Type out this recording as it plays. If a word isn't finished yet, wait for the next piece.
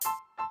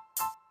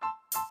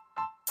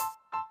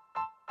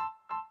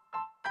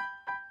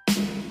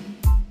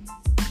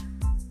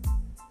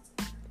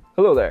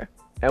Hello there,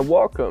 and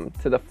welcome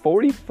to the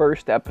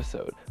 41st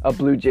episode of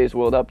Blue Jays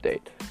World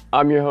Update.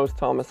 I'm your host,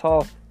 Thomas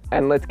Hall,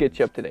 and let's get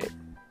you up to date.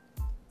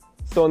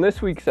 So in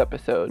this week's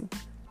episode,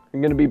 I'm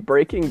going to be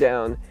breaking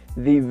down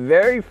the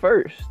very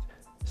first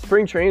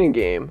spring training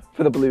game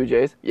for the Blue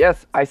Jays.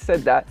 Yes, I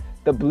said that.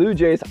 The Blue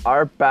Jays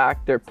are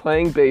back. They're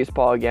playing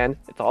baseball again.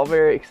 It's all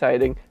very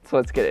exciting, so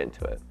let's get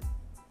into it.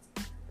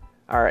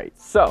 All right,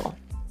 so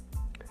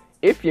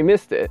if you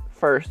missed it,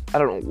 first, I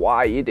don't know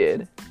why you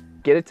did,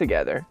 get it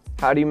together.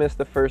 How do you miss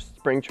the first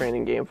spring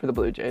training game for the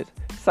Blue Jays?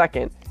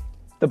 Second,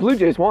 the Blue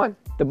Jays won.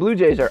 The Blue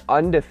Jays are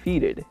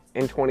undefeated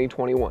in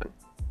 2021.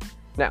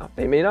 Now,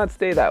 they may not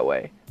stay that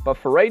way, but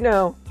for right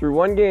now, through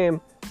one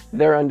game,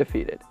 they're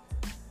undefeated.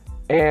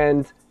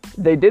 And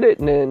they did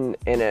it in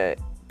a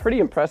pretty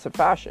impressive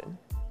fashion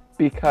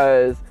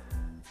because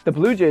the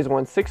Blue Jays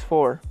won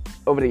 6-4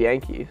 over the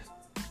Yankees.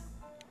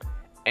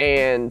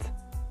 And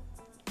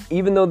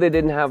even though they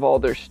didn't have all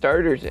their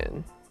starters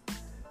in,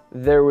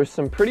 there was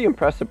some pretty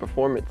impressive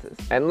performances.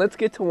 And let's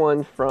get to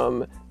one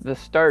from the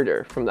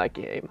starter from that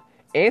game,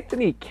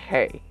 Anthony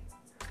Kay,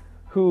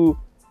 who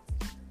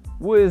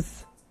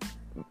was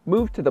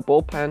moved to the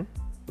bullpen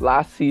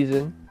last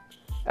season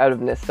out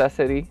of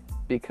necessity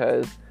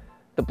because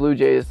the Blue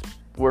Jays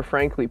were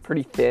frankly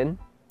pretty thin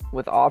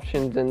with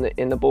options in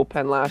the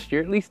bullpen last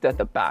year, at least at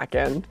the back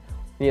end.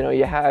 You know,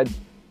 you had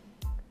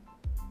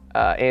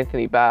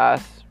Anthony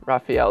Bass,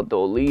 Rafael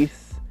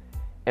Dolis,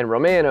 and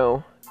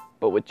Romano.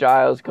 But with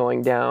Giles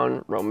going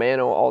down,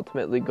 Romano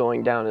ultimately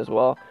going down as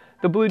well,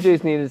 the Blue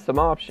Jays needed some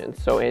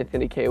options. So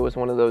Anthony Kay was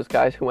one of those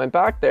guys who went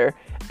back there,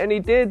 and he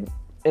did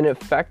an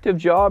effective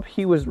job.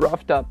 He was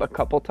roughed up a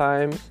couple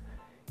times,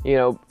 you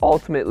know,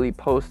 ultimately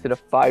posted a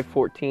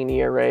 5.14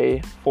 ERA,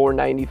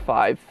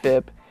 4.95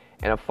 FIP,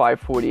 and a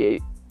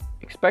 5.48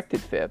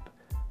 expected FIP.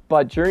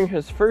 But during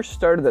his first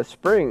start of the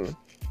spring,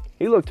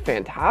 he looked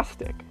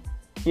fantastic.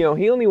 You know,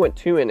 he only went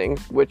 2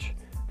 innings, which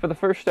for the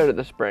first start of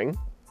the spring,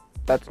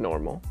 that's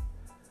normal.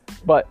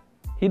 But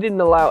he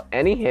didn't allow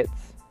any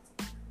hits,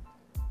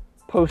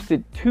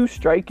 posted 2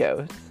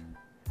 strikeouts,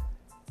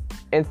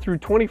 and threw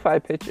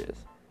 25 pitches.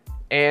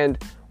 And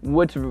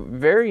what's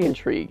very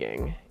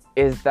intriguing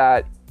is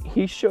that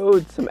he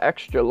showed some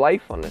extra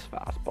life on this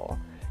fastball,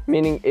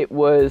 meaning it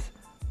was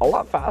a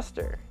lot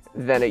faster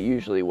than it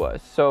usually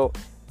was. So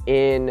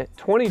in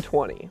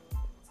 2020,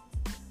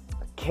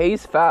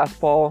 Kay's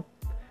fastball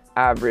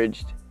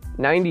averaged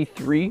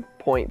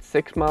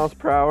 93.6 miles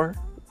per hour,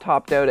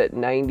 topped out at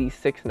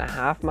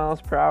 96.5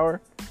 miles per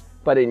hour.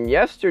 But in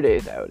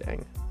yesterday's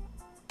outing,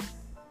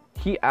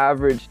 he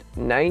averaged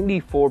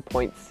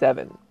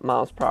 94.7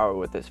 miles per hour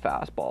with his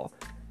fastball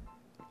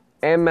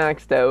and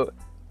maxed out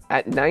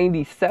at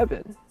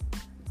 97.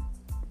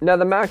 Now,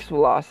 the max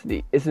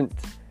velocity isn't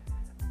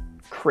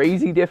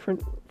crazy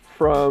different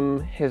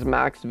from his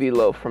max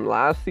velo from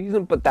last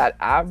season, but that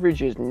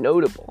average is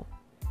notable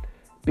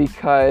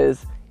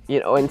because, you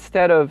know,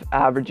 instead of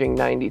averaging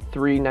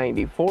 93,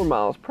 94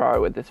 miles per hour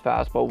with his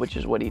fastball, which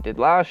is what he did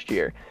last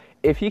year,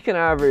 if he can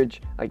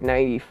average like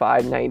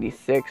 95,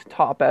 96,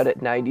 top out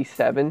at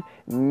 97,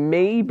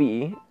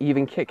 maybe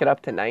even kick it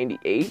up to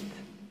 98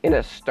 in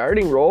a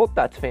starting role,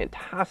 that's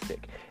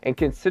fantastic. And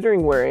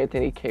considering where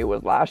Anthony Kay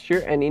was last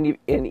year and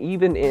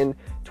even in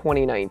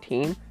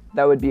 2019,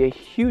 that would be a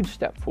huge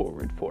step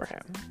forward for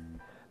him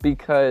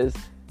because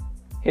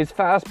his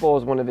fastball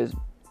is one of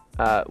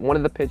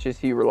the pitches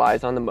he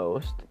relies on the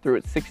most. Threw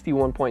it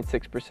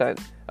 61.6%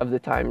 of the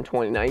time in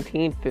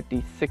 2019,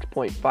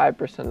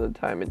 56.5% of the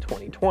time in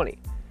 2020.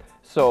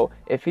 So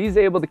if he's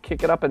able to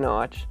kick it up a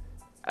notch,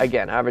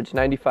 again, average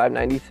 95,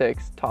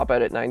 96, top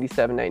out at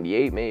 97,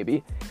 98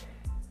 maybe,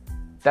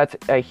 that's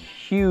a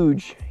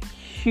huge,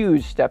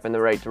 huge step in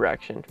the right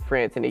direction for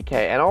Anthony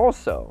Kay. And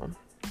also,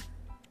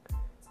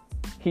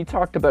 he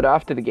talked about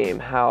after the game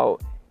how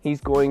he's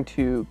going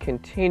to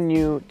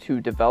continue to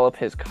develop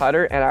his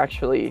cutter and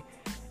actually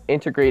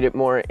integrate it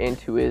more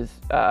into his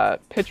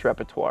pitch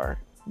repertoire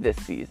this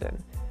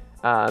season.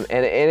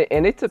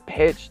 And it's a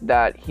pitch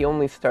that he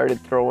only started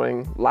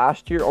throwing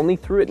last year, only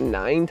threw it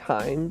 9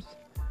 times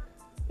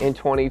in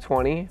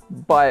 2020,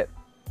 but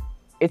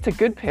it's a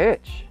good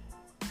pitch.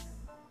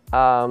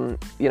 You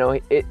know,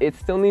 it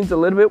still needs a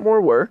little bit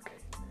more work.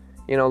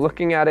 You know,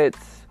 looking at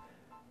its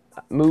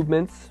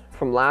movements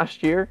from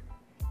last year,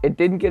 it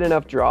didn't get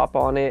enough drop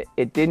on it.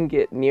 It didn't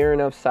get near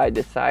enough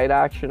side-to-side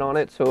action on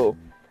it. So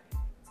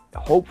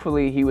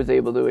hopefully he was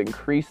able to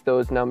increase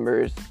those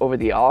numbers over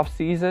the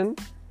off-season.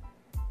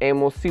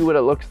 And we'll see what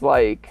it looks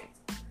like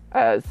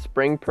as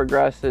spring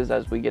progresses,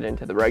 as we get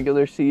into the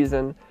regular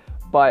season.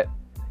 But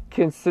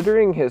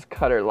considering his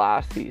cutter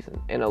last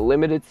season in a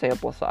limited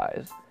sample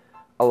size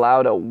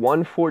allowed a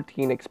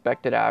 114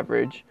 expected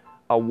average,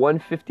 a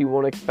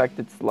 151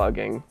 expected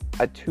slugging,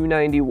 a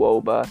 290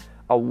 WOBA,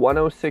 a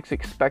 106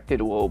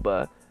 expected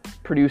WOBA,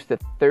 produced a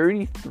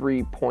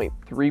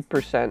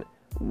 33.3%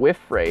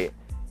 whiff rate,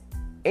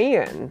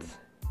 and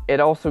it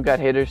also got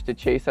hitters to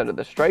chase out of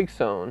the strike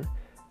zone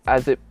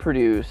as it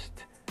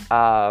produced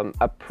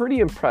a pretty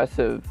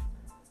impressive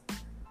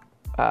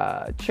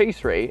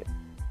chase rate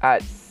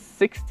at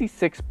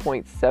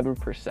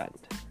 66.7%.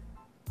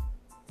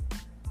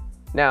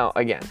 Now,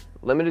 again,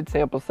 limited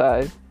sample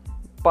size,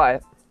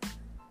 but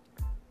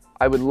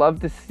I would love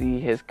to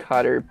see his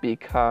cutter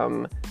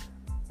become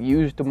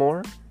used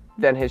more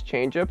than his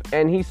changeup,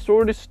 and he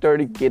sort of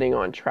started getting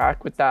on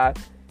track with that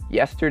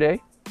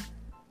yesterday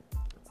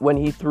when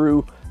he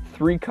threw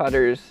 3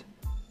 cutters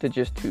to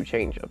just 2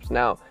 changeups.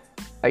 Now,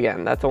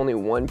 again, that's only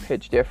 1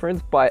 pitch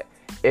difference, but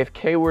if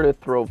K were to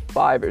throw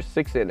 5 or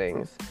 6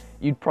 innings,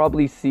 you'd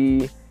probably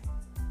see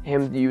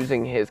him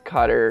using his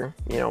cutter,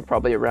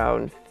 probably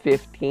around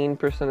 15%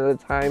 of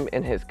the time,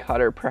 and his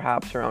cutter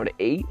perhaps around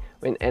 8.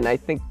 And I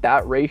think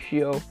that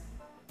ratio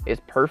is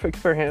perfect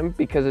for him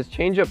because his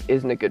changeup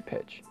isn't a good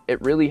pitch. It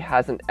really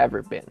hasn't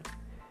ever been.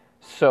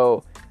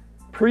 So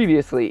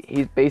previously,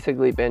 he's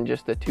basically been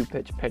just a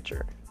 2-pitch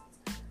pitcher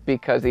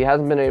because he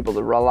hasn't been able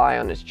to rely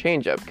on his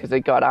changeup because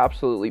it got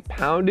absolutely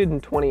pounded in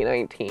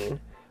 2019,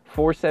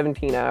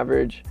 417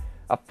 average,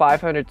 a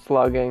 500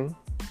 slugging,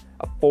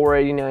 a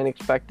 489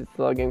 expected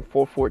slugging,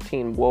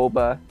 414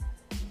 WOBA.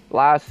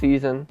 Last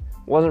season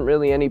wasn't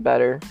really any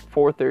better.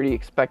 430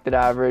 expected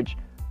average,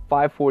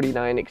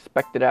 549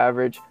 expected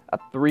average, a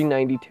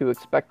 392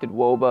 expected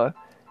WOBA,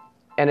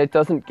 and it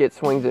doesn't get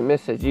swings and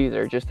misses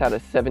either. Just had a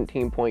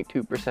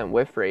 17.2%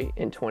 whiff rate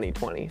in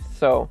 2020.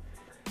 So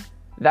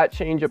that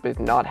changeup is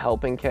not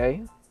helping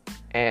K,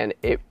 and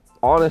it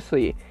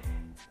honestly,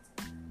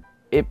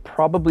 it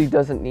probably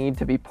doesn't need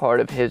to be part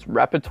of his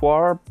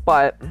repertoire,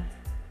 but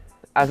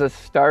as a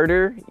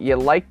starter, you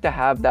like to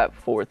have that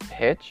 4th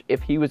pitch.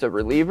 If he was a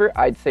reliever,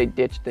 I'd say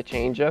ditch the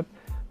changeup.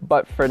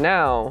 But for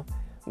now,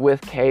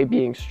 with K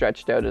being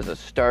stretched out as a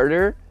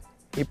starter,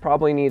 he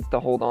probably needs to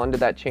hold on to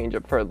that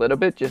changeup for a little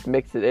bit, just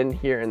mix it in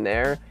here and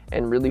there,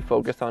 and really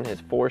focus on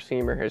his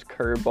 4-seamer, his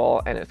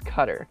curveball, and his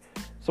cutter.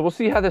 So we'll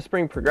see how the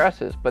spring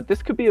progresses, but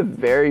this could be a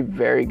very,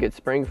 very good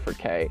spring for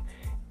K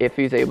if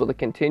he's able to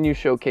continue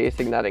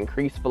showcasing that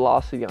increased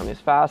velocity on his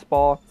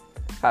fastball,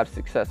 have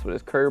success with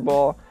his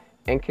curveball,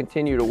 and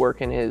continue to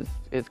work in his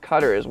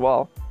cutter as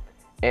well.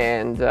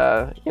 And,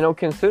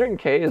 considering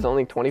K is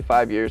only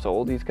 25 years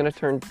old, he's going to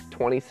turn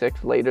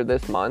 26 later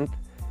this month.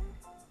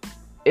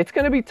 It's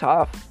going to be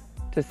tough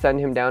to send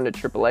him down to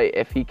AAA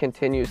if he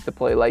continues to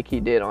play like he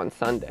did on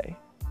Sunday.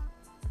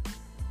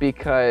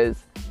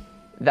 Because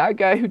that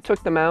guy who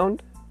took the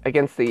mound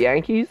against the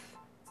Yankees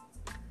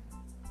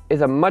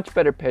is a much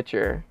better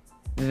pitcher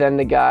than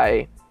the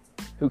guy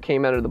who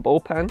came out of the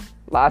bullpen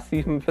last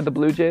season for the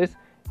Blue Jays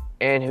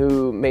and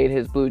who made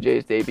his Blue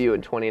Jays debut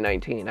in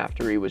 2019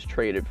 after he was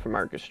traded for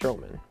Marcus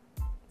Stroman.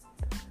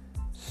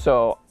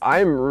 So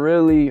I'm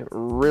really,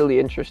 really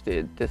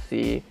interested to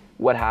see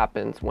what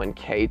happens when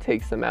K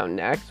takes the mound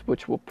next,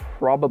 which will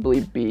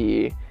probably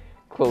be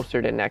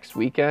closer to next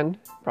weekend.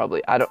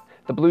 The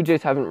Blue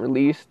Jays haven't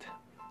released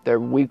their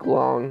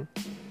week-long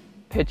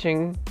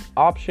pitching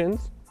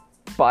options,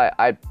 but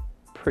I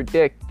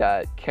predict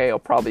that K will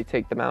probably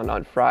take the mound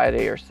on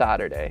Friday or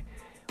Saturday.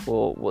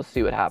 We'll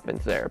see what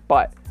happens there,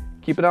 but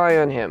keep an eye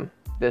on him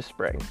this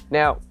spring.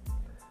 Now,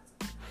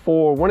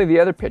 for one of the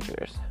other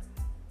pitchers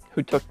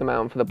who took the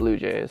mound for the Blue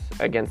Jays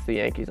against the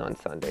Yankees on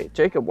Sunday,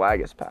 Jacob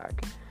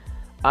Waguespack.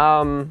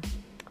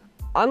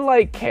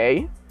 Unlike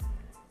K,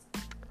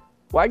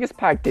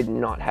 Waguespack did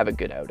not have a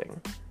good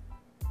outing.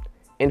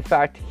 In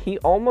fact, he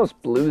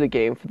almost blew the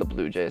game for the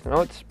Blue Jays. I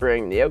know it's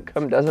spring, the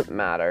outcome doesn't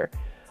matter,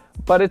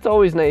 but it's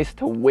always nice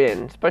to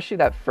win, especially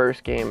that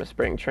first game of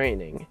spring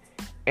training.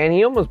 And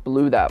he almost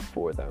blew that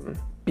for them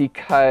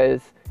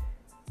because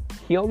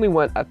he only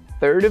went a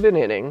third of an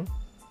inning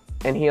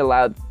and he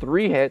allowed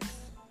 3 hits,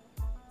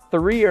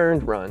 3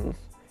 earned runs,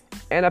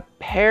 and a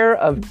pair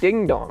of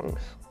ding-dongs,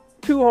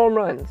 2 home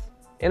runs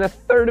in a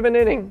third of an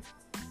inning.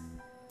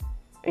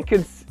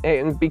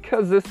 And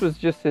because this was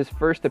just his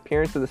first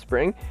appearance of the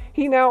spring,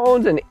 he now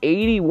owns an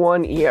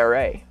 81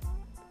 ERA.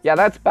 Yeah,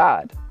 that's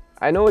bad.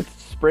 I know it's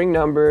spring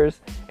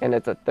numbers and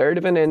it's a third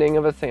of an inning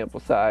of a sample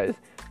size,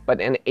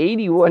 but an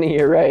 81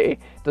 ERA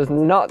does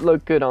not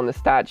look good on the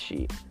stat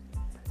sheet.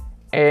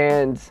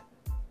 And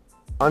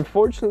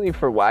unfortunately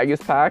for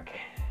Waguespack,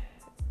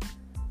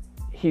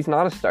 he's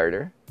not a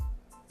starter,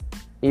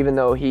 even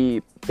though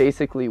he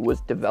basically was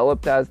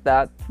developed as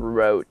that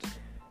throughout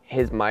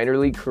his minor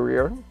league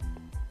career.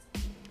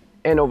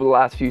 And over the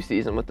last few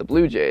seasons with the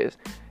Blue Jays,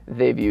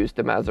 they've used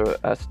him as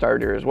a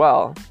starter as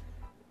well.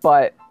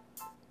 But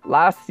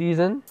last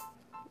season,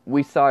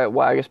 we saw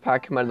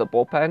Waguespack come out of the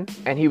bullpen,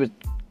 and he was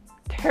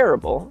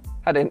terrible.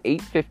 Had an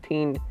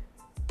 8.15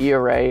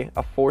 ERA,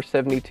 a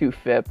 4.72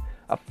 FIP,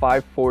 a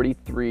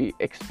 5.43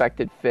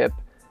 expected FIP,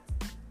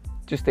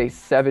 just a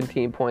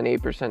 17.8%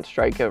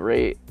 strikeout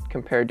rate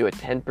compared to a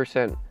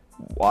 10%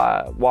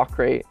 walk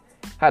rate.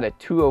 Had a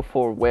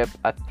 204 whip,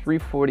 a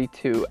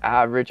 342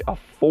 average, a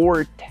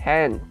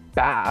 410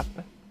 BAP.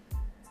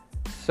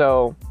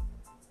 So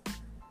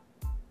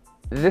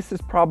this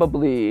is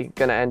probably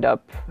going to end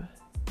up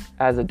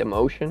as a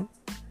demotion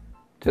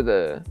to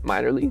the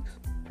minor leagues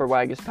for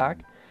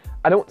Waguespack.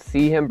 I don't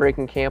see him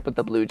breaking camp with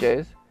the Blue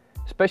Jays,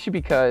 especially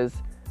because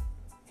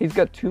He's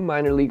got 2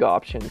 minor league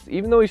options.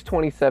 Even though he's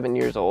 27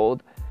 years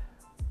old,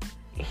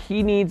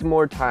 he needs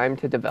more time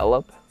to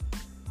develop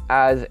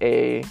as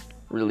a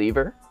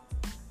reliever.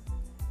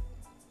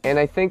 And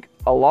I think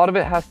a lot of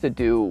it has to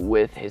do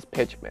with his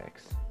pitch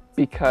mix,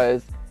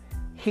 because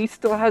he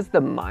still has the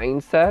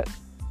mindset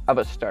of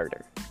a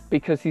starter,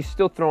 because he's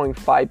still throwing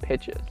 5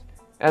 pitches.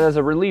 And as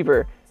a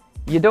reliever,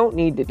 you don't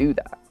need to do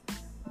that.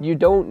 You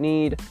don't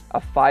need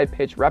a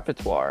 5-pitch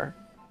repertoire,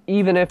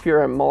 even if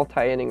you're a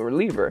multi-inning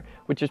reliever,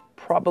 which is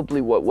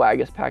probably what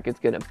Waguespack is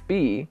going to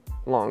be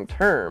long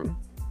term.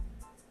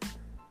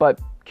 But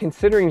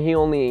considering he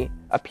only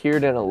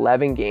appeared in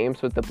 11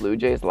 games with the Blue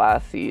Jays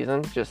last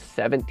season, just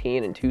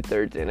 17 and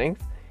 2/3 innings,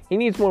 he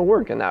needs more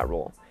work in that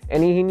role.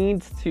 And he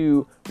needs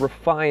to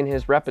refine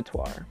his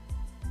repertoire,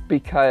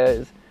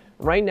 because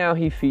right now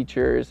he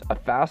features a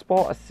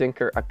fastball, a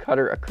sinker, a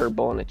cutter, a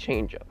curveball, and a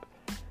changeup.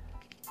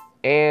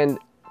 And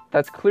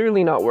that's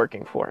clearly not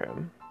working for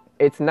him.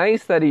 It's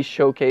nice that he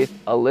showcased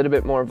a little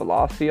bit more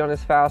velocity on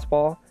his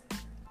fastball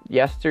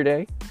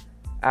yesterday,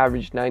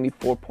 averaged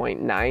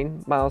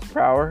 94.9 miles per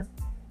hour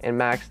and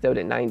maxed out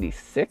at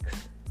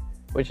 96,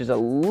 which is a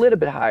little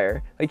bit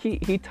higher. Like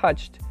he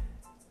touched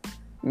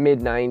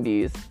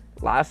mid-90s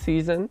last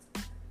season,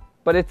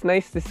 but it's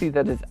nice to see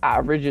that his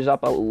average is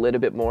up a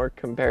little bit more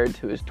compared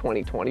to his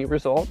 2020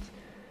 results.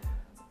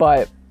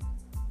 But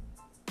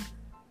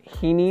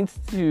he needs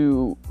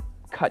to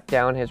cut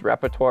down his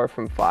repertoire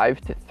from 5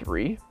 to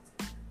 3.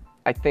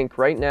 I think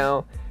right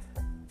now,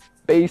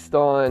 based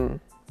on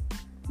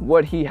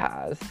what he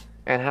has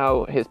and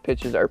how his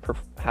pitches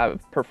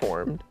have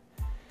performed,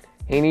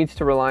 he needs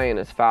to rely on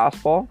his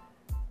fastball,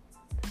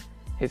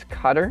 his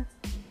cutter,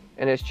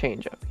 and his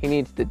changeup. He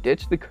needs to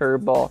ditch the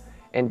curveball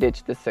and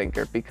ditch the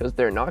sinker, because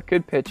they're not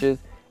good pitches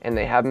and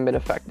they haven't been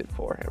effective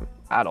for him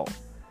at all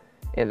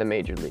in the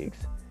major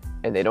leagues.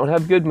 And they don't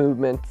have good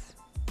movements,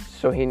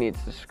 so he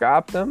needs to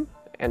scrap them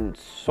and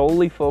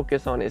solely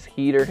focus on his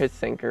heater, his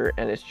sinker,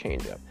 and his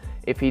changeup.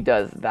 If he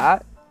does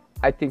that,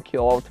 I think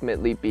he'll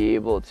ultimately be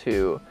able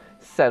to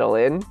settle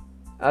in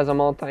as a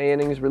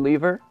multi-innings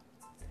reliever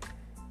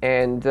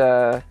and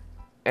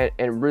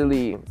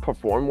really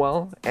perform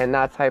well in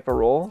that type of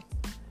role.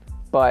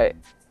 But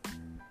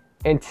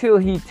until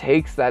he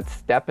takes that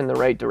step in the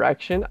right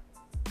direction,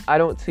 I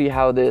don't see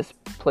how this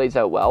plays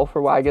out well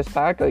for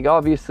Waguespack. Like,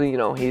 obviously, you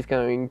know, he's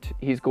going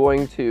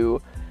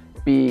to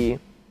be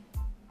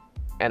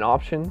an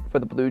option for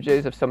the Blue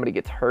Jays if somebody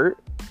gets hurt,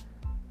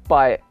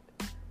 but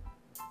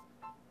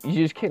you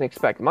just can't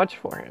expect much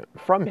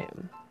from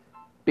him,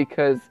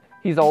 because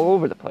he's all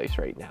over the place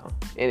right now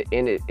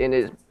in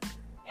his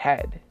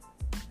head,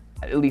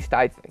 at least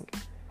I think,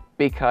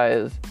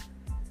 because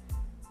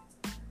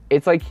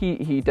it's like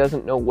he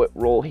doesn't know what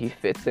role he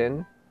fits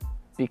in,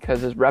 because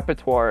his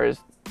repertoire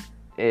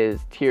is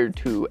tiered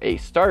to a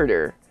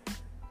starter,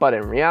 but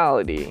in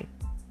reality,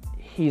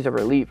 he's a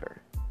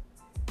reliever.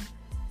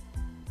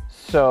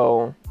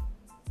 So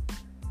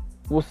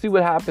we'll see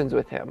what happens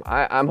with him.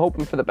 I'm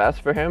hoping for the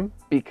best for him,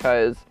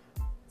 because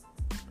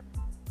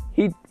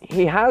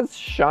he has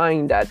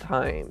shined at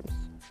times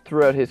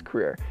throughout his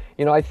career.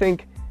 You know, I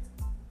think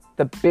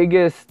the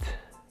biggest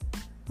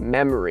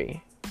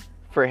memory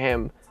for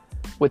him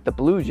with the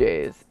Blue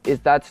Jays is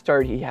that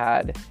start he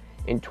had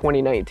in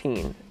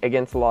 2019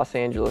 against the Los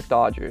Angeles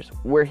Dodgers,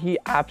 where he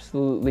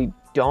absolutely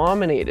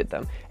dominated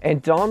them,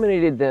 and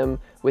dominated them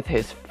with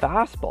his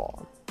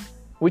fastball,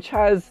 which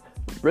has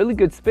really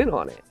good spin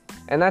on it.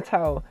 And that's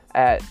how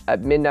at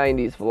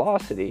mid-90s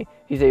velocity,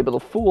 he's able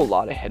to fool a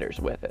lot of hitters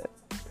with it.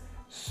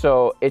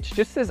 So it's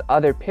just his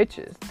other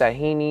pitches that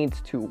he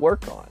needs to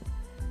work on.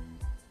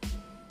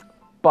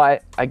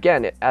 But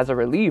again, as a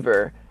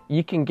reliever,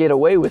 you can get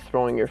away with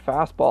throwing your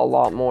fastball a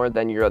lot more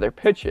than your other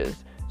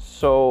pitches.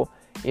 So,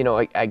 you know,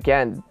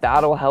 again,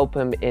 that'll help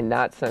him in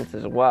that sense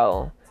as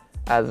well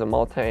as a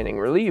multi-inning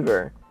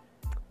reliever.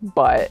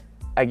 But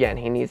again,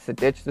 he needs to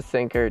ditch the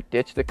sinker,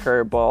 ditch the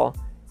curveball,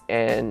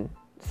 and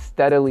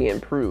steadily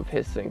improve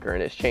his sinker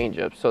and his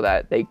changeup so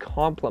that they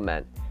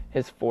complement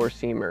his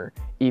four-seamer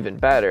even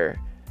better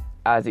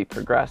as he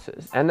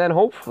progresses. And then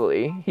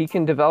hopefully he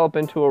can develop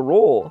into a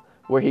role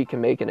where he can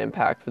make an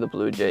impact for the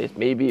Blue Jays,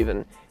 maybe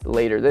even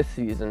later this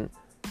season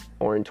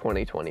or in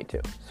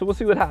 2022. So we'll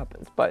see what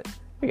happens. But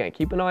again,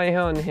 keep an eye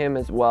on him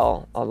as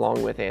well,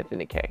 along with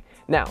Anthony Kay.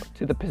 Now,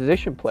 to the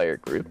position player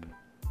group,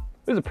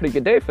 it was a pretty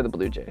good day for the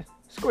Blue Jays.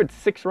 Scored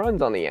 6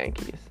 runs on the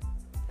Yankees.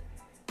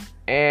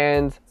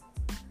 And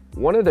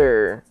one of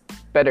their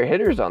better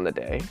hitters on the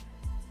day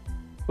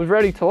was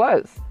Rowdy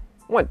Tellez.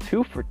 Went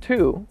 2 for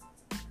 2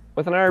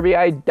 with an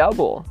RBI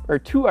double, or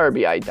 2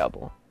 RBI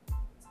double.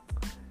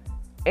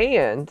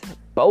 And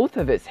both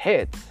of his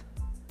hits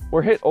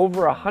were hit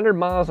over 100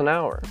 miles an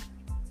hour,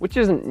 which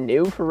isn't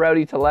new for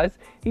Rowdy Tellez.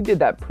 He did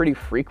that pretty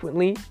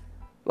frequently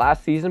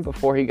last season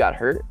before he got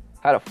hurt.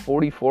 Had a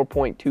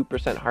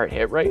 44.2% hard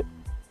hit rate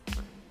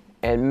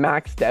and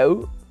maxed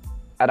out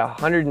at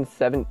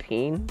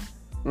 117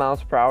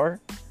 miles per hour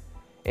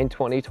in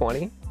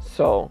 2020.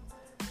 So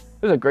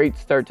it was a great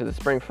start to the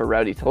spring for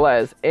Rowdy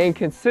Tellez. And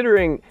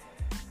considering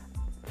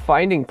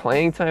finding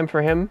playing time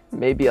for him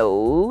may be a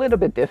little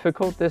bit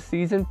difficult this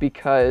season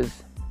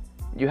because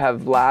you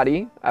have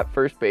Vladdy at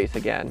first base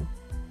again.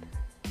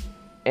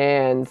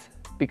 And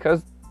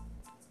because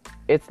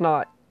it's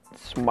not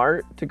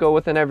smart to go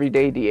with an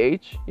everyday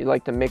DH, you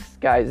like to mix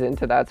guys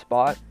into that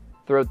spot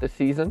throughout the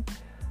season.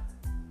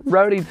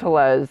 Rowdy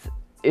Tellez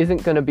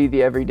isn't going to be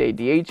the everyday DH.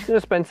 He's going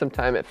to spend some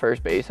time at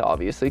first base,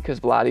 obviously, because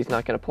Vladdy's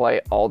not going to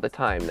play all the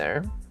time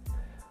there.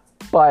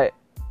 But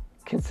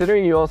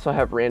considering you also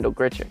have Randal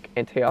Grichuk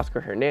and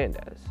Teoscar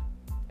Hernandez,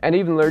 and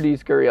even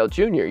Lourdes Gurriel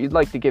Jr., you'd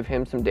like to give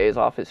him some days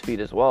off his feet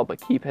as well, but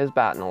keep his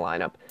bat in the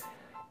lineup.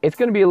 It's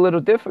going to be a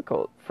little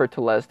difficult for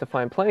Tellez to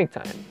find playing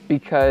time,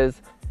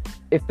 because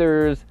if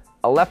there's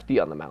a lefty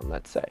on the mound,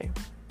 let's say,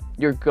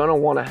 you're going to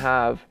want to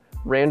have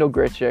Randal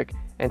Grichuk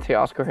and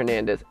Teoscar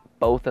Hernandez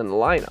both in the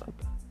lineup.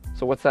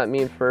 So what's that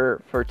mean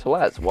for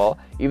Tellez? Well,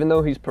 even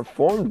though he's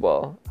performed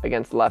well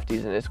against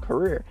lefties in his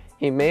career,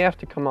 he may have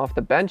to come off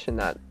the bench in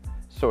that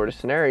sort of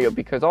scenario,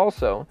 because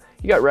also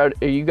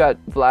you got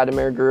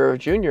Vladimir Guerrero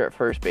Jr. at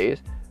first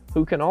base,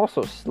 who can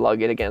also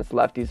slug it against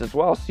lefties as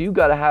well. So you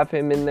got to have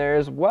him in there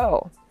as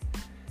well.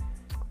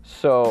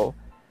 So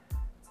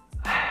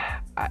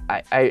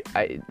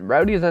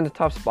Rowdy is in a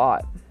tough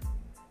spot,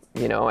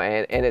 you know,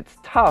 and it's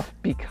tough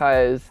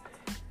because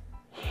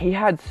he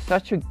had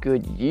such a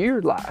good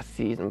year last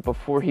season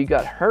before he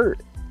got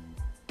hurt.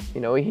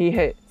 You know, he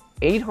hit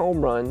 8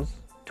 home runs,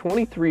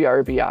 23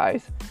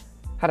 RBIs,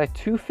 had a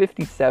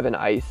 257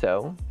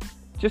 ISO,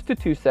 just a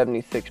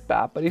 276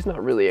 BAT, but he's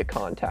not really a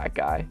contact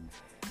guy.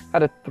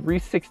 Had a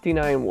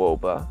 369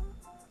 WOBA,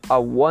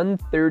 a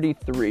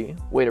 133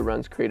 weighted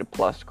runs created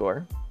plus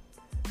score,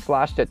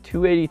 slashed at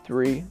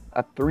 283,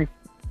 a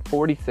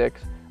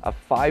 346, a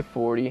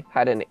 540,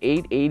 had an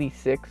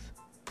 886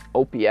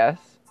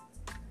 OPS,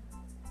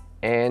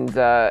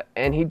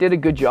 and he did a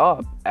good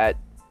job at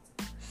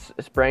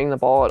spraying the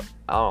ball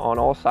on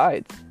all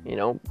sides. You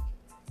know,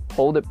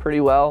 pulled it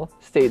pretty well,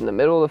 stayed in the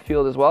middle of the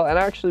field as well, and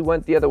actually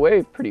went the other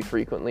way pretty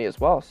frequently as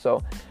well.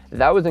 So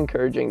that was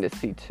encouraging to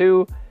see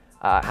too.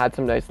 Had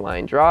some nice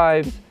line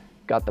drives,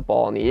 got the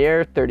ball in the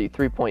air,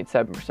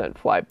 33.7%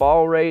 fly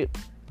ball rate,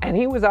 and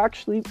he was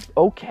actually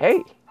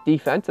okay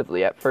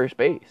defensively at first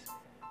base.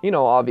 You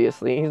know,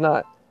 obviously, he's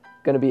not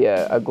going to be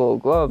a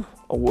Gold Glove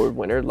award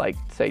winner like,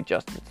 say,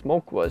 Justin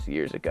Smoak was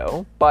years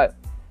ago, but,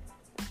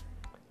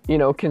 you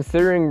know,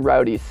 considering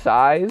Rowdy's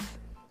size,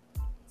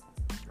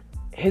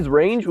 his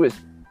range was,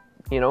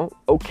 you know,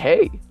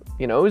 okay.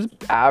 You know, it was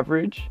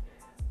average,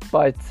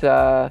 but,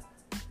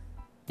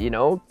 you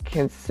know,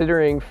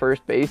 considering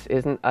first base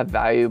isn't a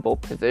valuable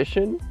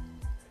position,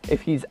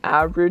 if he's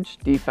average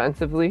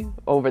defensively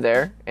over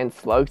there and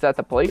slugs at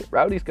the plate,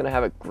 Rowdy's going to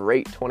have a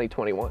great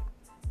 2021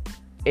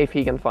 if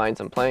he can find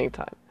some playing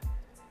time.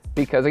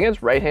 Because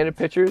against right-handed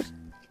pitchers,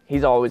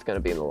 he's always going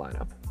to be in the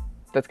lineup.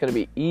 That's going to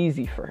be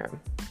easy for him.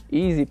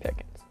 Easy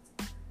pickings.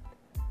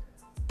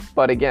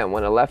 But again,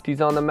 when a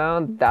lefty's on the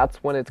mound, that's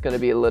when it's going to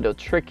be a little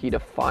tricky to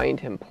find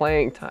him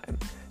playing time.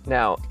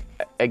 Now,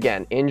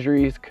 again,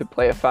 injuries could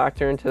play a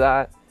factor into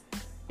that.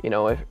 You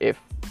know, if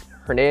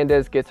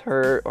Hernandez gets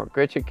hurt, or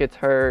Grichuk gets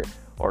hurt,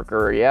 or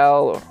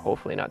Gurriel, or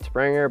hopefully not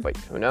Springer, but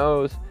who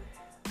knows,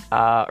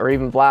 or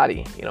even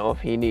Vladdy, you know, if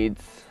he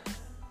needs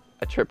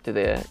a trip to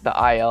the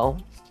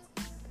IL,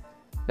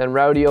 then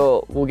Rowdy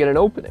will get an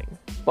opening.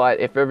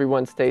 But if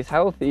everyone stays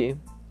healthy,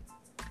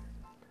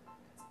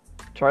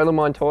 Charlie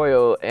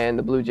Montoyo and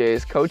the Blue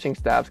Jays coaching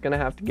staff's going to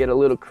have to get a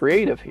little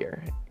creative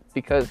here,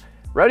 because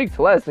Rowdy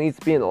Tellez needs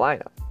to be in the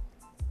lineup.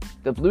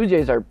 The Blue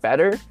Jays are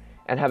better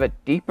and have a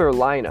deeper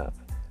lineup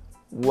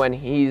when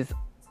he's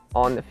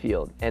on the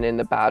field and in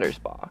the batter's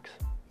box.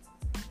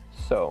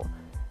 So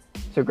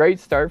it's a great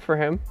start for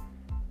him,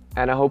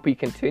 and I hope he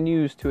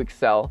continues to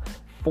excel,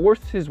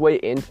 force his way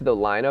into the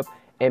lineup,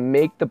 and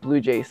make the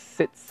Blue Jays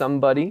sit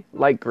somebody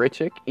like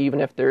Grichuk, even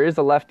if there is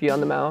a lefty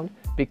on the mound,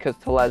 because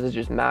Tellez is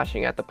just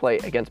mashing at the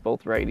plate against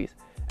both righties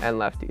and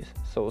lefties.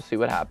 So we'll see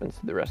what happens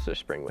the rest of the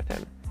spring with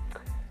him.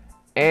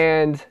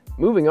 And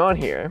moving on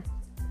here,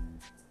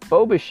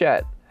 Bo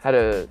Bichette had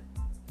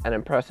an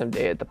impressive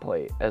day at the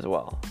plate as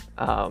well.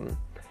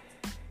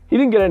 He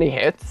didn't get any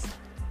hits,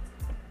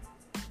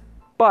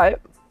 but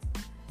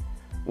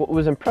what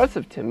was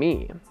impressive to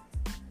me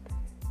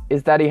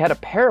is that he had a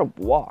pair of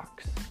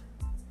walks.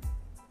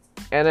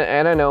 And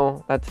I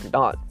know that's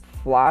not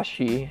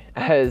flashy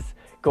as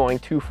going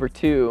 2 for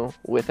 2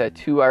 with a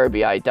 2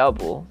 RBI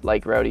double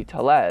like Rowdy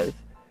Tellez,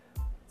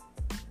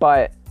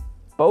 but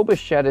Bo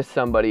Bichette is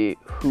somebody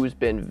who's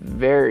been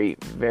very,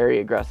 very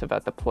aggressive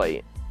at the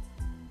plate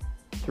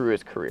through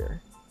his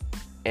career.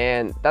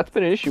 And that's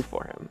been an issue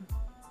for him.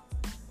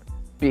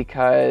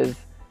 Because,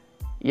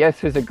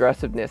 yes, his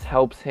aggressiveness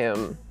helps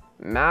him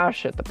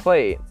mash at the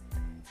plate.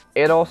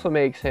 It also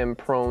makes him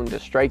prone to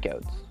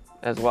strikeouts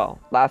as well.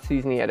 Last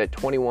season, he had a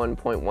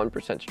 21.1%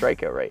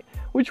 strikeout rate,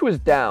 which was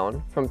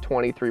down from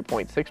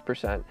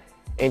 23.6%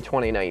 in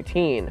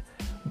 2019.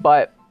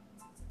 But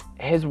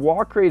his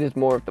walk rate is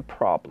more of the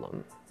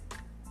problem,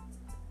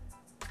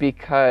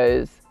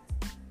 because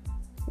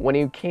when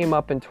he came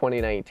up in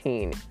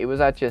 2019, it was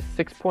at just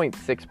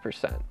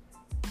 6.6%.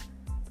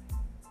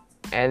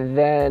 And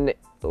then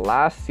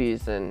last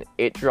season,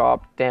 it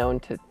dropped down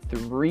to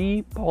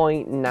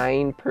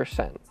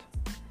 3.9%.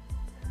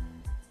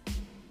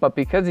 But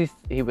because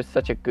he was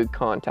such a good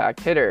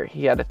contact hitter,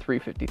 he had a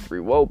 353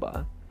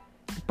 WOBA.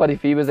 But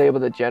if he was able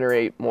to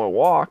generate more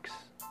walks,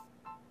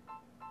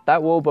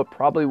 that WOBA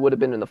probably would have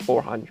been in the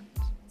 400s.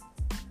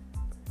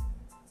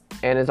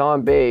 And his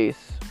on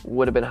base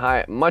would have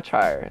been much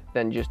higher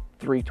than just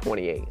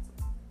 328.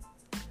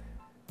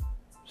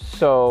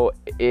 So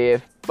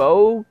if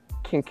Bo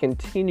can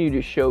continue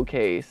to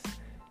showcase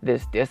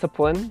this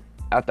discipline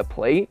at the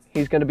plate,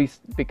 he's going to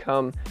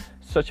become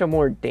such a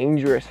more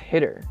dangerous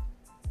hitter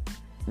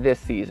this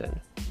season.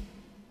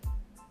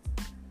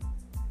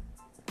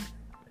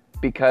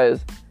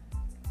 Because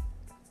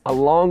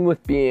along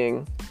with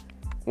being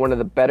one of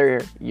the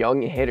better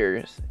young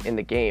hitters in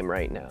the game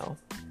right now,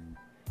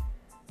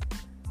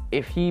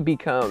 if he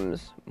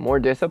becomes more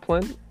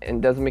disciplined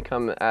and doesn't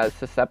become as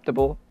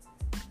susceptible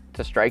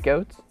to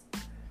strikeouts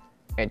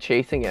and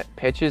chasing at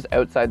pitches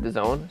outside the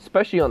zone,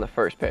 especially on the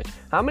first pitch.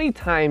 How many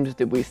times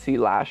did we see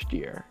last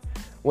year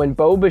when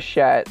Bo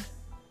Bichette,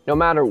 no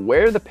matter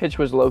where the pitch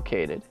was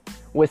located,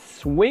 was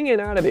swinging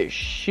out of his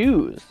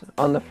shoes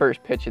on the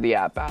first pitch of the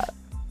at-bat?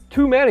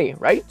 Too many,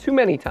 right? Too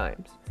many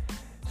times.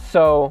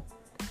 So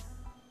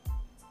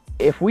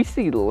if we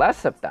see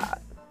less of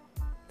that,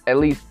 at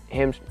least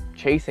him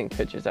chasing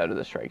pitches out of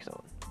the strike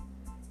zone,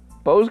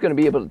 Bo's going to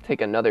be able to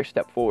take another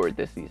step forward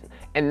this season.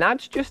 And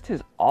that's just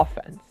his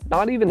offense,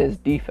 not even his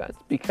defense,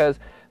 because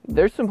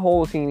there's some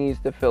holes he needs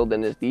to fill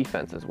in his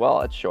defense as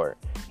well at short.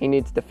 He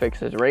needs to fix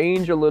his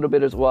range a little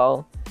bit as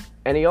well.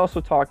 And he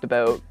also talked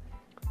about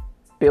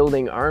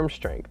building arm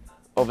strength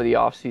over the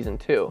offseason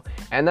too.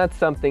 And that's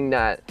something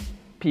that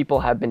people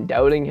have been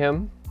doubting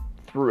him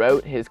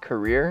throughout his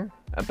career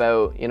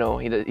about,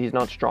 he's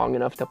not strong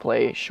enough to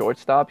play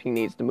shortstop. He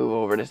needs to move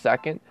over to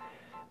second.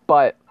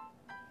 But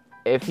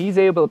if he's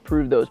able to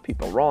prove those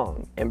people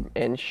wrong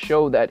and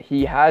show that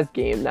he has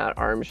gained that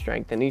arm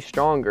strength and he's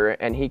stronger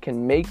and he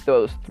can make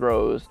those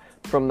throws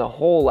from the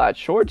hole at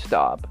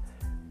shortstop,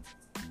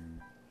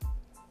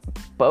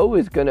 Bo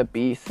is going to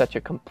be such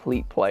a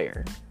complete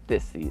player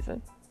this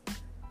season.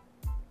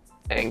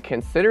 And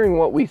considering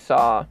what we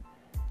saw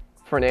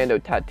Fernando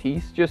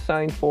Tatis just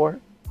signed for,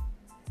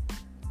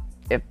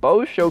 if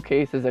Bo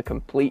showcases a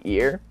complete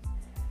year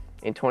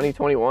in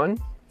 2021,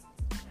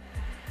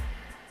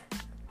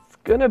 it's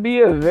going to be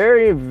a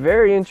very,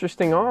 very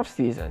interesting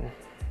offseason,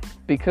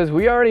 because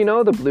we already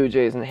know the Blue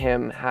Jays and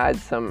him had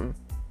some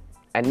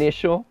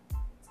initial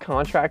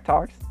contract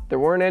talks. There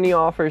weren't any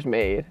offers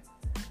made,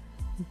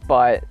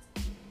 but,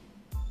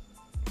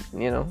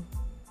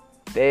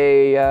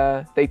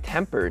 they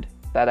tempered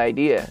that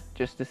idea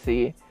just to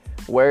see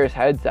where his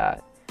head's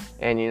at.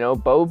 And,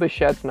 Bo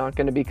Bichette's not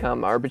going to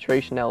become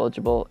arbitration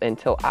eligible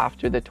until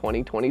after the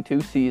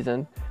 2022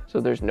 season. So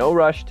there's no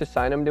rush to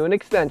sign him to an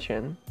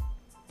extension.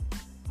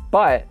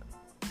 But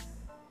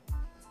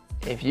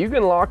if you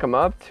can lock him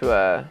up to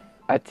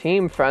a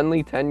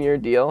team-friendly 10-year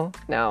deal,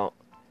 now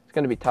it's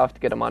going to be tough to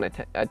get him on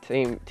a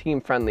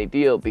team-friendly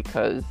deal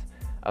because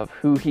of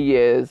who he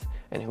is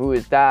and who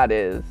his dad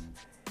is.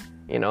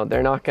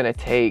 They're not going to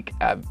take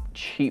a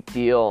cheap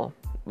deal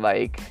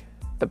like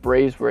the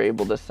Braves were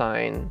able to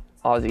sign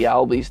Ozzie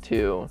Albies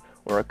to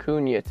or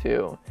Acuna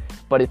to.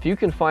 But if you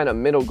can find a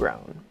middle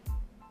ground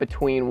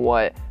between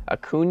what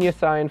Acuna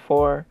signed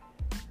for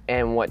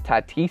and what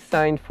Tatis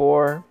signed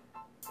for,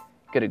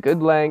 get a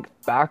good length,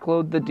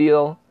 backload the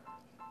deal,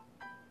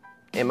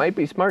 it might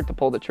be smart to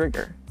pull the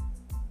trigger.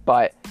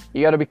 But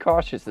you got to be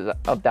cautious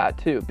of that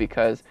too,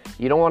 because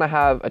you don't want to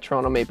have a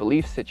Toronto Maple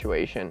Leafs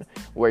situation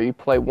where you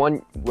pay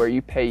one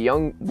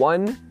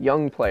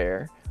young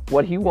player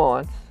what he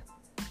wants,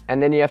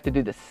 and then you have to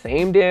do the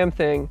same damn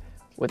thing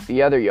with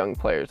the other young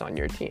players on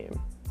your team.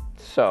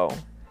 So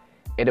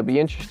it'll be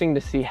interesting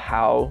to see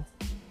how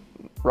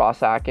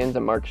Ross Atkins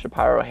and Mark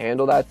Shapiro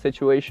handle that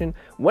situation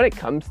when it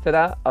comes to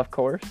that, of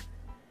course.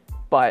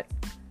 But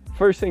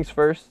first things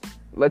first,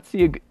 let's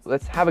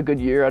have a good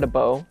year out of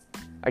Bo.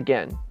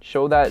 Again,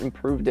 show that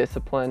improved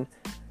discipline,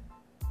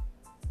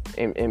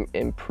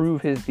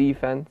 improve his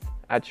defense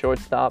at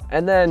shortstop,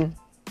 and then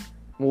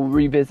we'll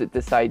revisit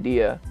this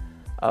idea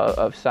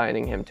of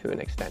signing him to an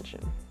extension.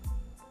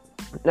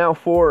 Now,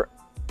 for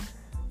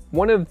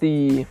one of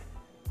the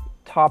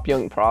top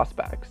young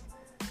prospects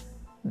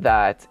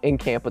that's in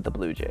camp with the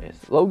Blue Jays,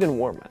 Logan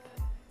Warmoth.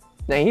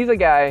 Now, he's a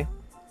guy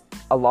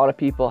a lot of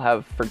people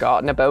have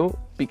forgotten about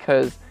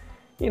because,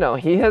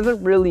 he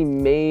hasn't really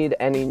made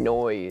any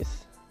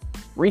noise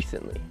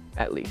recently,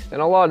 at least.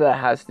 And a lot of that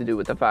has to do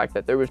with the fact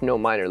that there was no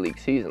minor league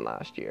season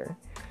last year.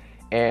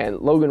 And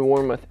Logan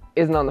Warmoth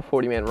isn't on the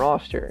 40-man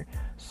roster.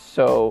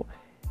 So,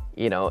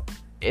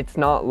 it's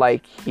not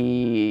like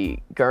he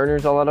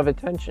garners a lot of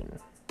attention,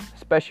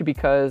 especially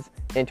because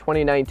in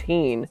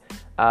 2019,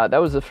 that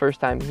was the first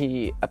time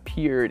he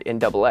appeared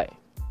in AA.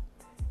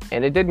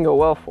 And it didn't go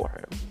well for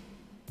him.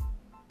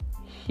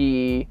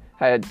 He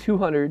had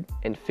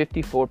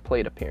 254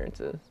 plate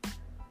appearances.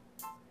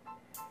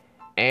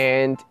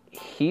 And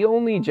he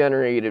only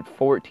generated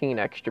 14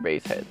 extra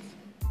base hits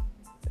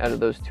out of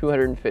those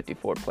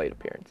 254 plate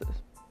appearances.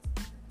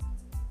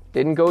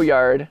 Didn't go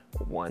yard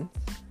once.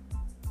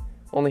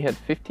 Only had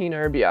 15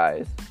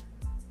 RBIs.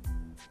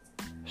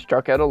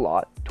 Struck out a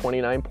lot,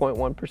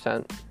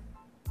 29.1%.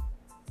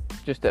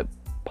 Just a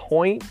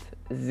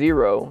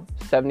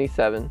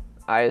 .077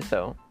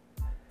 ISO.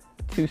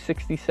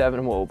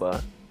 267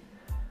 WOBA.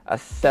 A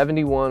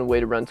 71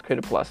 weighted runs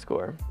created plus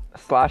score. A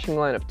slashing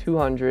line of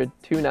 200,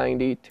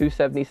 290,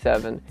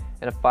 277,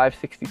 and a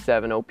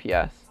 567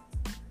 OPS.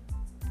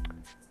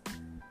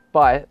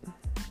 But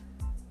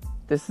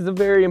this is a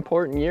very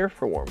important year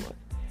for Wormuth.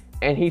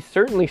 And he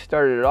certainly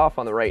started it off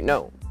on the right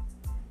note,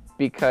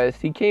 because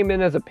he came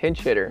in as a pinch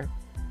hitter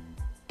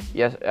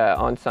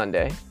on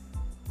Sunday,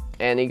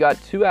 and he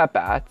got 2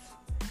 at-bats,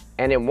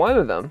 and in one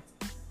of them,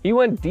 he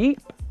went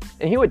deep,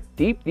 and he went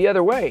deep the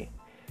other way.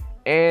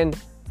 And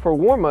for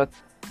Wormuth,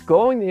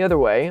 going the other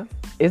way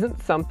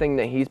isn't something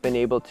that he's been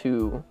able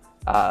to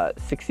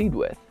succeed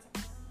with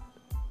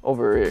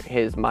over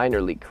his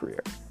minor league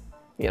career.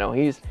 You know,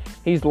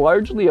 he's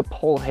largely a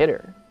pull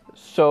hitter.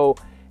 So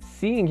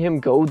seeing him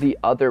go the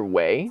other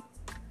way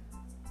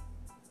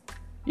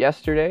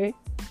yesterday,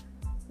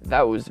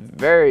 that was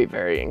very,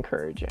 very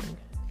encouraging.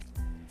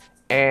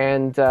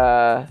 And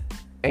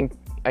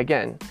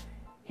again,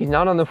 he's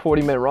not on the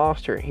 40-man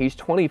roster. He's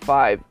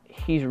 25.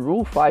 He's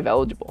Rule 5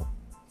 eligible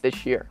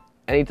this year.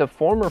 And he's a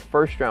former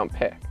first-round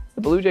pick.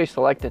 The Blue Jays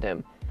selected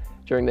him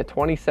during the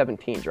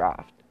 2017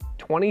 draft.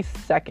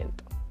 22nd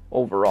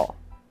overall.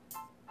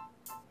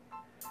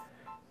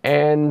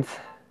 And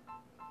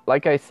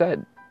like I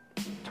said,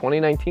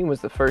 2019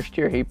 was the first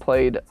year he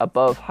played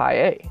above high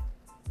A.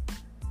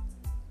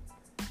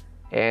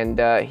 And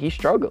he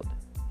struggled.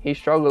 He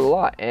struggled a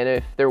lot. And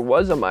if there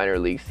was a minor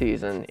league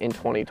season in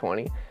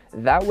 2020,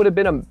 that would have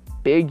been a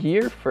big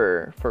year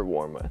for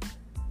Wormuth.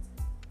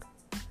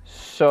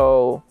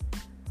 So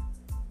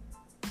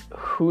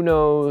who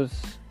knows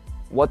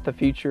what the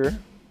future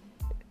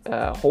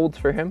holds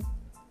for him.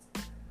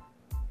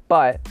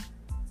 But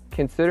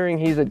considering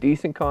he's a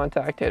decent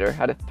contact hitter,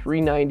 had a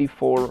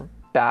 394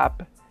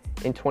 BAP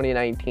in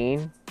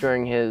 2019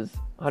 during his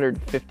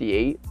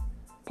 158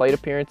 plate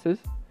appearances,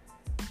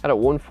 had a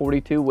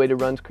 142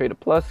 weighted runs created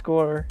plus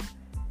score,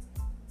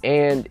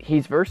 and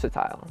he's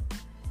versatile.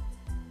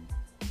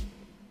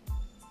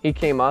 He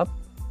came up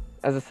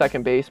as a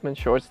second baseman,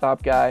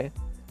 shortstop guy,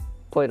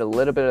 played a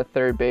little bit of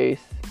third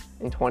base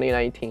in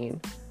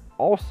 2019.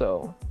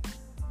 Also,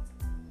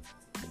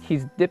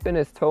 he's dipping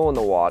his toe in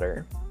the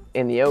water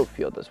in the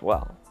outfield as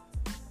well.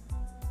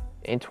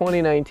 In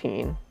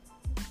 2019,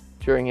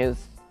 during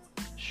his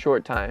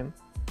short time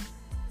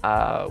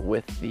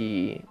with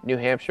the New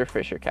Hampshire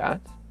Fisher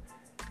Cats,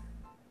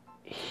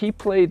 he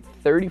played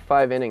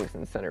 35 innings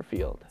in center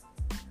field.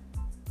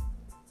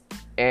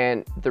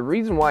 And the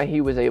reason why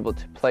he was able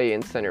to play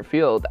in center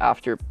field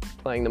after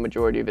playing the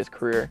majority of his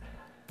career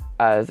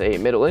as a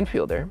middle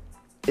infielder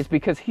is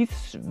because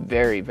he's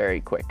very,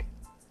 very quick.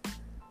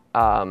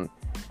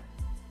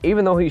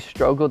 Even though he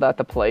struggled at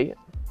the plate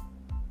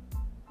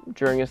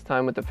during his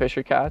time with the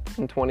Fisher Cats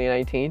in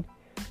 2019,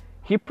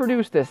 he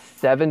produced a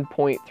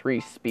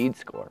 7.3 speed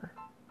score,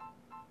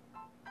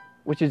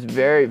 which is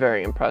very,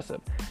 very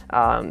impressive.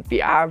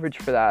 The average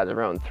for that is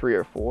around 3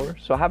 or 4.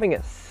 So having a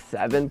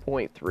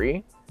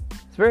 7.3,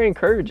 it's very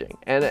encouraging.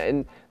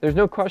 And there's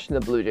no question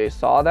the Blue Jays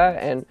saw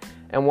that and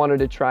wanted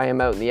to try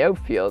him out in the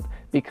outfield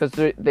because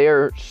they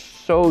are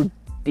so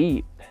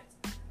deep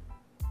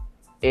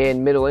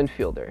in middle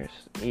infielders.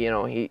 You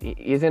know,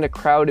 he's in a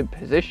crowded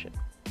position.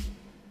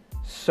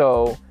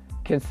 So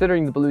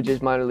considering the Blue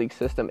Jays minor league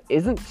system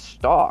isn't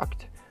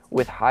stocked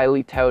with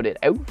highly touted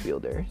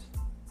outfielders,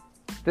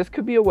 this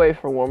could be a way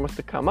for Wormuth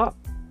to come up.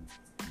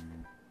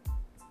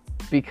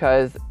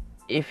 Because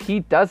if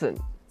he doesn't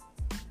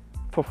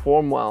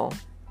perform well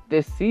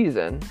this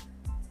season,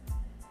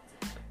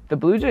 the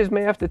Blue Jays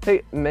may have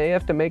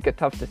to make a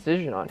tough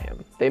decision on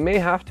him. They may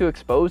have to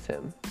expose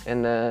him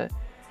in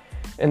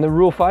the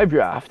Rule 5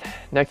 draft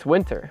next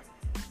winter.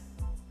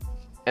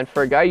 And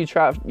for a guy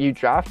you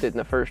drafted in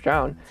the first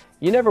round,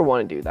 you never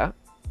want to do that.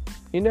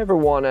 You never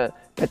want to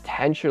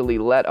potentially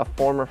let a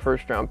former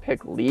first round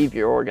pick leave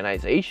your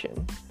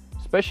organization,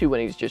 especially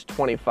when he's just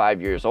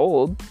 25 years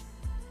old.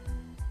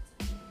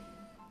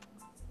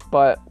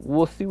 But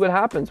we'll see what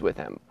happens with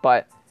him.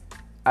 But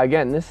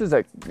again, this is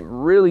a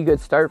really good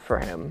start for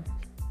him,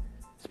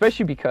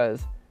 especially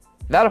because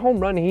that home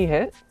run he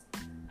hit,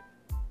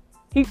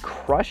 he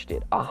crushed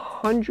it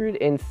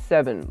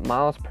 107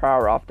 miles per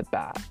hour off the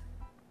bat.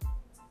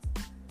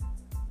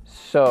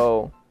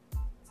 So,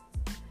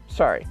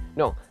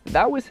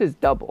 that was his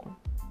double.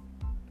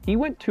 He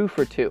went 2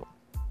 for 2.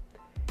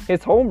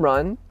 His home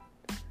run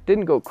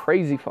didn't go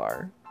crazy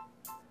far,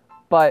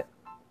 but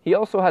he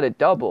also had a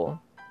double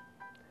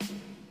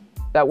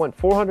that went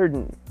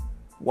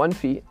 401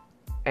 feet,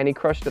 and he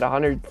crushed it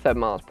 107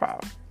 miles per hour,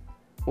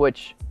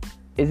 which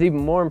is even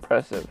more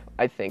impressive,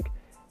 I think,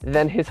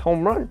 than his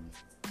home run.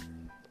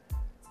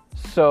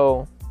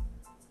 So,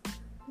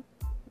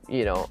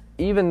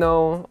 even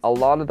though a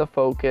lot of the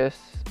focus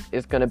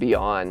is going to be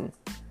on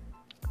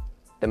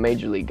the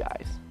major league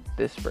guys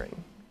this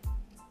spring,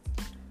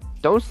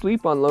 don't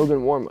sleep on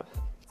Logan Warmoth.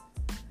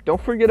 Don't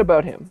forget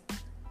about him.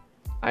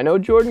 I know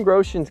Jordan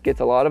Groshans gets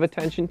a lot of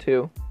attention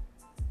too,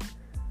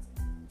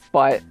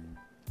 but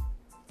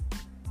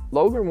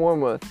Logan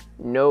Warmoth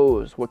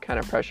knows what kind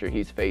of pressure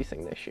he's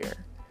facing this year.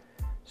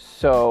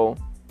 So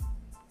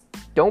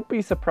don't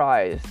be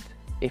surprised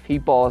if he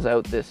balls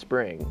out this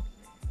spring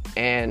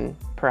and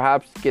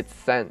perhaps gets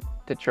sent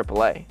to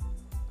AAA.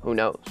 Who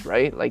knows,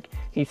 right? Like,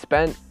 he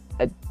spent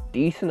a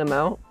decent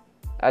amount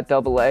at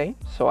AA,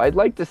 so I'd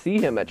like to see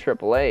him at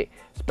AAA,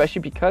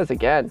 especially because,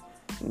 again,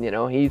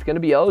 he's going to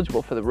be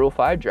eligible for the Rule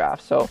 5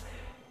 draft. So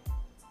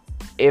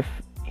if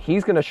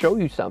he's going to show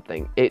you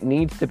something, it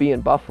needs to be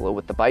in Buffalo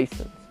with the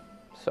Bisons.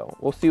 So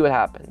we'll see what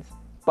happens.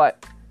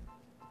 But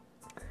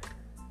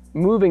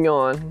moving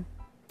on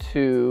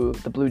to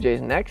the Blue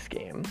Jays' next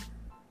game,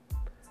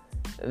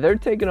 they're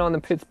taking on the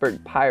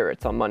Pittsburgh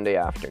Pirates on Monday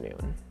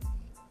afternoon.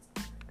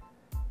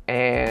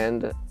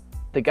 And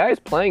the guys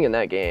playing in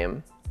that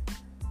game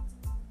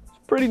is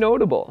pretty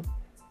notable.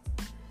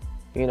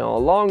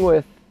 Along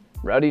with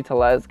Rowdy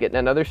Tellez getting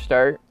another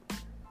start,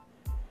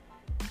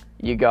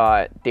 you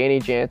got Danny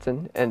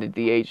Jansen in the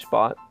DH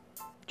spot,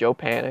 Joe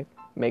Panik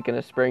making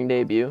a spring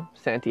debut,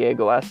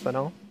 Santiago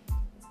Espinal.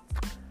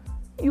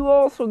 You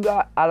also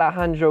got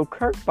Alejandro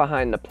Kirk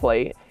behind the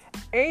plate,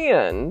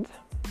 and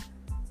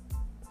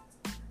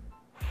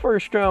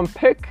first-round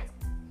pick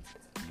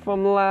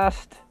from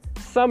last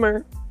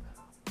summer,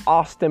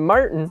 Austin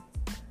Martin,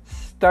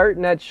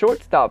 starting at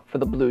shortstop for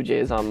the Blue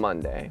Jays on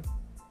Monday.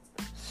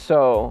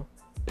 So,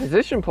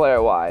 position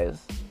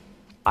player-wise,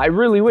 I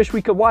really wish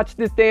we could watch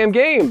this damn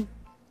game.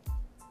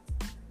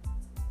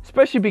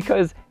 Especially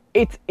because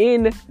it's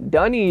in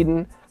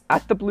Dunedin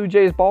at the Blue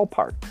Jays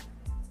ballpark.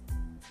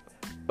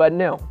 But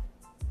no,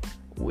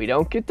 we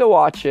don't get to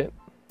watch it.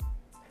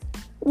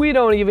 We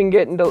don't even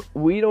get to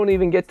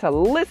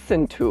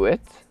listen to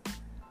it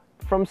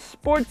from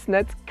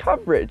Sportsnet's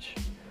coverage.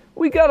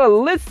 We gotta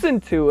listen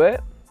to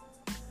it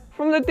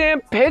from the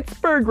damn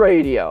Pittsburgh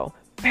radio.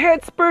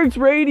 Pittsburgh's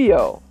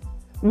radio.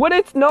 When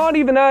it's not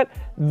even at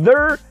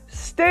their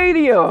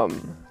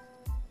stadium.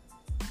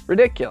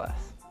 Ridiculous.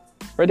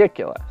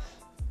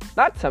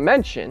 Not to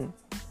mention,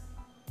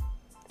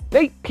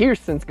 Nate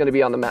Pearson's going to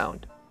be on the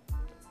mound.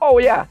 Oh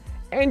yeah,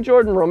 and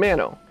Jordan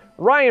Romano,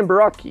 Ryan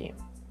Baracchi,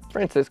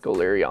 Francisco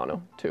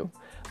Liriano too.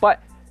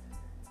 But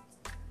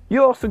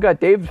you also got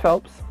David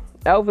Phelps,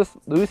 Elvis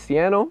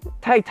Luciano,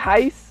 Ty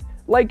Tice.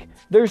 Like,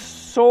 there's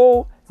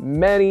so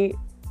many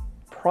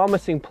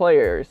promising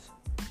players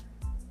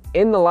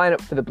in the lineup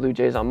for the Blue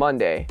Jays on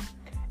Monday,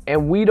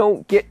 and we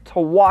don't get to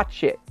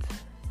watch it.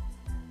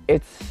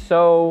 It's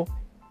so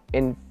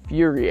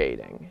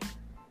infuriating.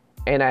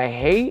 And I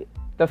hate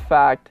the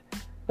fact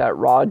that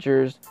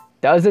Rogers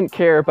doesn't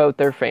care about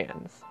their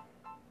fans.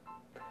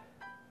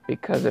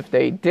 Because if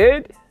they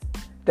did,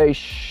 they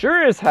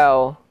sure as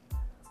hell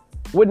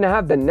wouldn't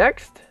have the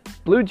next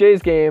Blue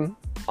Jays game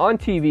on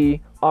TV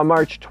on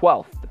March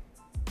 12th.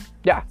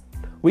 Yeah,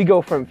 we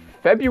go from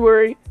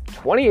February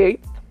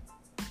 28th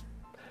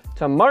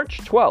to March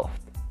 12th.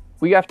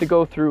 We have to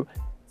go through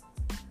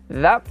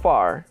that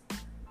far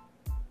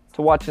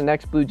to watch the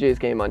next Blue Jays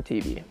game on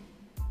TV.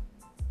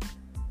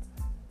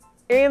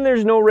 And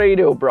there's no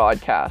radio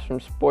broadcast from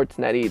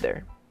Sportsnet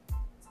either.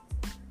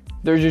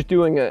 They're just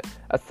doing a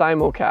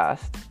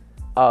simulcast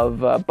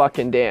of Buck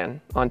and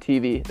Dan on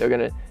TV. They're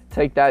going to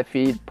take that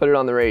feed, put it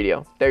on the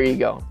radio. There you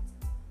go.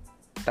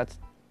 That's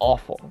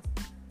awful.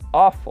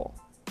 Awful.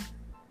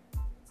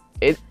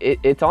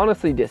 It's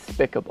honestly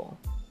despicable.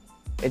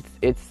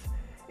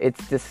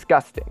 It's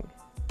disgusting.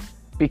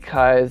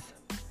 Because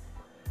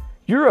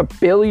you're a $1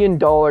 billion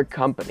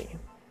company.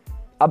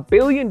 A $1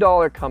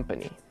 billion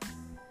company.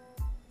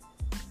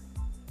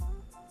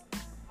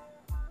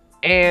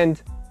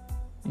 And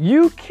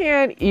you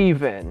can't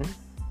even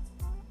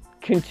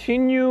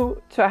continue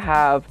to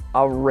have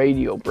a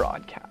radio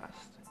broadcast.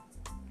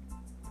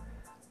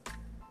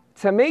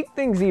 To make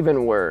things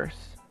even worse,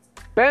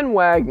 Ben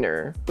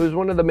Wagner, who's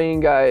one of the main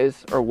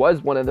guys, or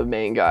was one of the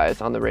main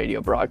guys on the radio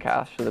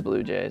broadcast for the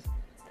Blue Jays,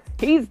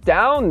 he's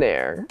down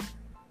there,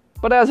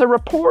 but as a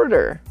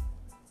reporter.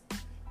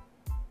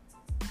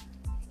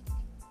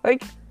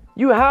 Like,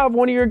 you have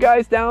one of your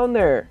guys down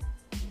there.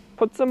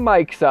 Put some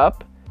mics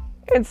up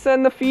and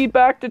send the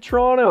feedback to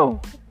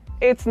Toronto.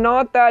 It's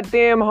not that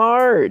damn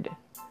hard.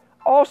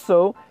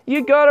 Also,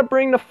 you gotta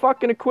bring the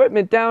fucking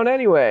equipment down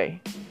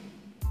anyway.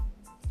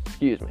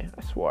 Excuse me,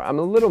 I swore. I'm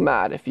a little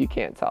mad if you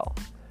can't tell.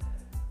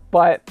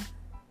 But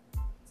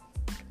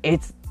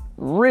it's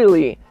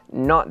really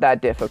not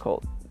that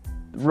difficult.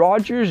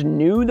 Rogers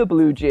knew the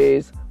Blue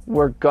Jays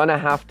were gonna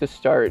have to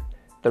start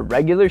the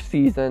regular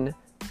season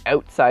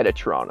outside of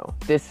Toronto.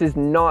 This is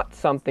not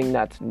something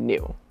that's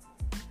new.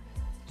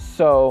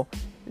 So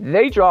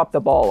they dropped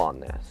the ball on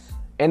this,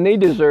 and they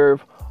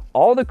deserve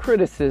all the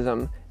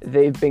criticism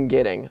they've been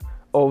getting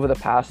over the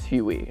past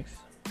few weeks.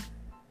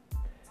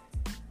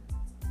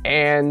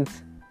 And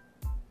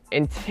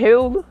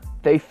until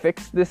they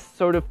fix this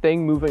sort of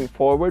thing moving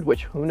forward,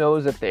 which who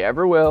knows if they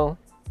ever will,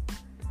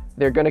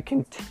 they're going to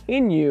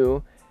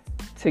continue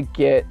to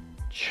get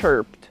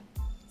chirped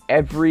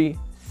every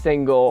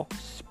single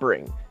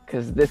spring,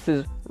 because this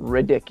is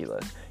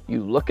ridiculous.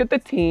 You look at the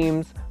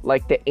teams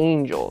like the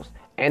Angels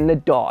and the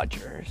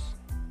Dodgers.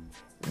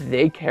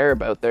 They care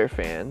about their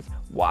fans.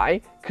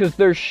 Why? Because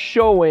they're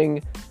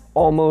showing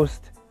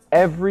almost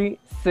every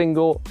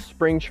single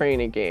spring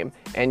training game.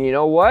 And you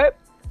know what?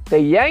 The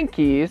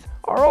Yankees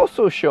are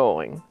also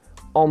showing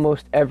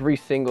almost every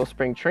single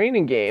spring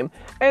training game,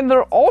 and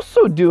they're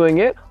also doing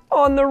it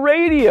on the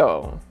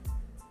radio.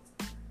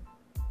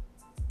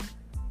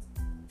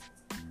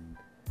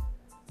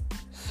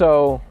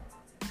 So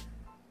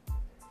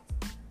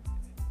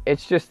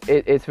it's just,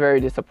 it's very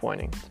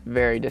disappointing. It's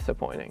very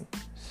disappointing.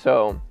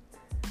 So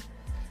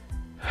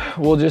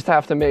we'll just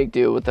have to make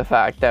do with the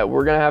fact that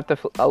we're going to have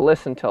to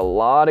listen to a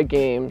lot of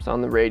games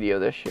on the radio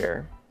this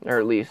year, or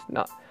at least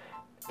not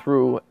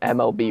through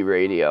MLB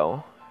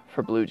radio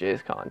for Blue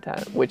Jays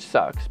content, which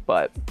sucks,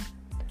 but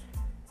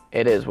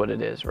it is what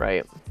it is,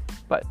 right?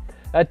 But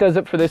that does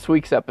it for this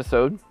week's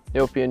episode. I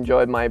hope you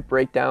enjoyed my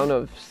breakdown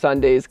of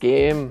Sunday's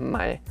game,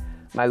 my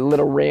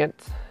little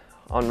rant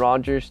on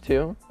Rogers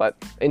too. But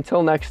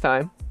until next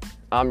time,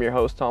 I'm your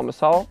host, Thomas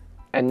Hall,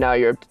 and now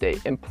you're up to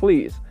date. And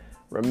please,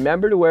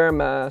 remember to wear a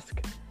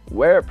mask,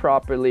 wear it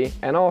properly,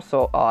 and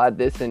also, I'll add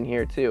this in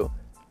here too,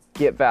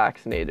 get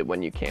vaccinated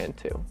when you can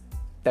too.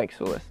 Thanks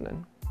for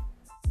listening.